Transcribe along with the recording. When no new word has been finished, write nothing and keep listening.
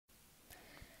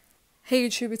Hey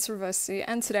YouTube, it's Reversey,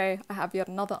 and today I have yet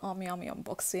another AmiAmi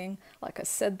unboxing. Like I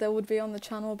said there would be on the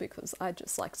channel because I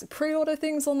just like to pre-order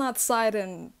things on that site,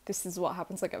 and this is what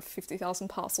happens. I get 50,000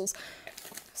 parcels.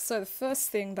 So the first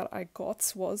thing that I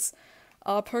got was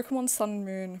Pokemon Sun and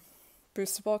Moon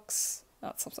booster box. Oh,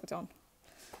 it's upside down.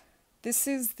 This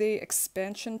is the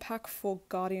expansion pack for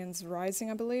Guardians Rising,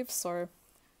 I believe. So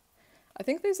I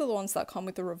think these are the ones that come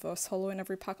with the reverse holo in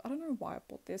every pack. I don't know why I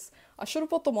bought this. I should have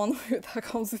bought the one that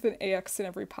comes with an EX in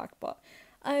every pack, but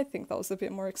I think that was a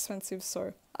bit more expensive.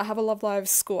 So I have a Love Live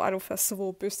School Idol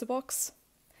Festival booster box,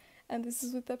 and this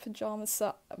is with their pajama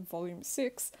set, volume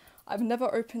 6. I've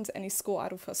never opened any School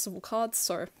Idol Festival cards,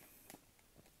 so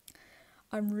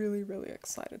I'm really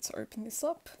excited to open this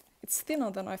up. It's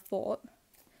thinner than I thought.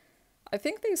 I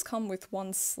think these come with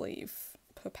one sleeve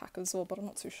per pack as well, but I'm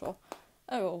not too sure.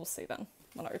 Oh, well, we'll see then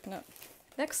when I open it.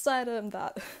 Next item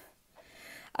that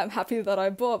I'm happy that I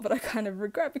bought, but I kind of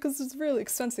regret because it's really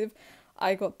expensive.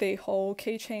 I got the whole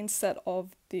keychain set of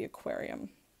the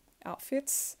aquarium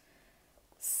outfits.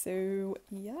 So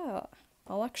yeah,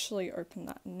 I'll actually open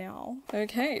that now.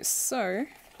 Okay, so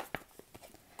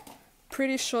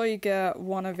pretty sure you get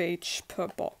one of each per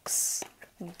box.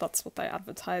 That's what they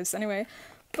advertise anyway.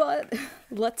 But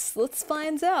let's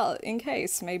find out in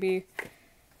case maybe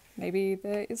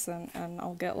there isn't, and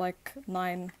I'll get like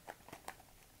 9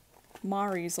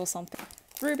 Maris or something.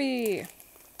 Ruby,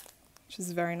 which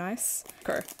is very nice.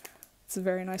 It's a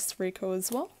very nice Rico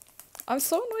as well. I'm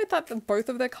so annoyed that both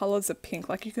of their colours are pink,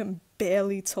 like you can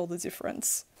barely tell the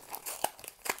difference.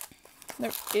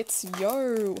 No, it's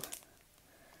Yo.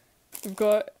 We've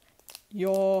got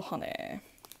Your Honey.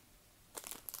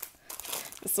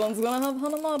 This one's gonna have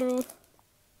Hanamaru.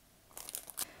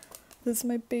 This is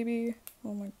my baby.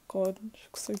 Oh my god, she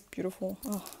looks so beautiful.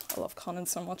 Oh, I love Kanan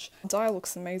so much. The dye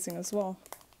looks amazing as well.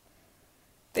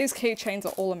 These keychains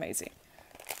are all amazing.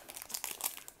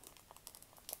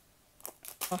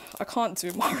 I can't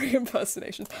do Mario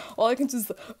impersonations. All I can do is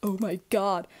the, oh my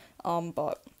god.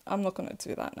 But I'm not gonna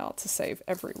do that now to save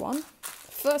everyone.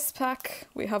 First pack,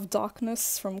 we have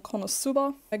Darkness from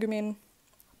Konosuba, Megumin,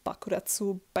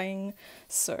 Bakuretsu, Bang.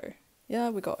 So yeah,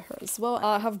 we got her as well.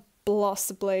 I have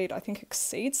Blaster Blade, I think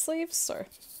Exceed sleeves, so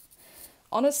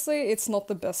honestly it's not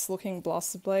the best looking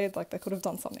Blaster Blade, like they could have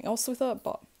done something else with it,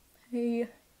 but hey,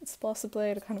 it's Blaster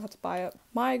Blade, I kind of had to buy it.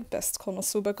 My best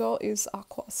Konosuba girl is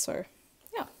Aqua, so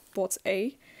yeah, bought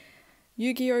a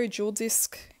Yu-Gi-Oh! Dual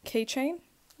Disc keychain.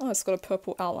 Oh, it's got a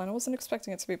purple outline. I wasn't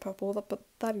expecting it to be purple, but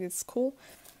that is cool.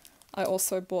 I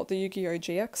also bought the Yu-Gi-Oh!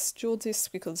 GX Dual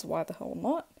Disc because why the hell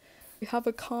not? We have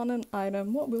a Kanan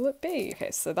item, what will it be? Okay,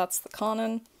 so that's the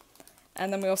Kanan.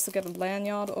 And then we also get a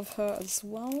lanyard of her as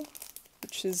well,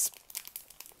 which is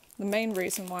the main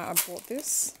reason why I bought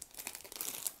this,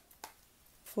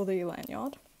 for the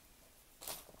lanyard.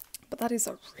 But that is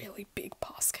a really big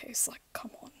pass case, like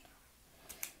come on.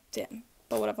 Damn.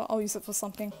 But whatever, I'll use it for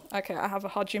something. Okay, I have a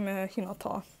Hajime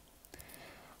Hinata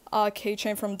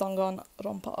keychain from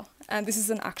Danganronpa. And this is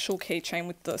an actual keychain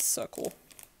with the circle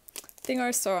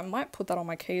thingo, so I might put that on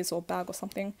my keys or bag or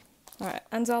something. Alright,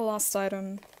 and our last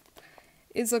item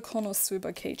is a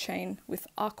Konosuba keychain with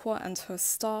Aqua and her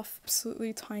staff.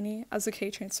 Absolutely tiny as a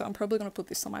keychain, so I'm probably going to put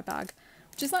this on my bag,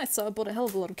 which is nice. So I bought a hell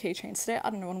of a lot of keychains today. I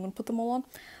don't know what I'm going to put them all on,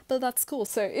 but that's cool.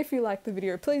 So if you liked the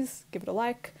video, please give it a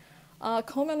like.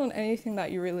 Comment on anything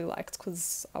that you really liked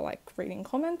because I like reading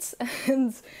comments.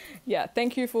 And yeah,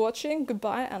 thank you for watching.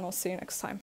 Goodbye, and I'll see you next time.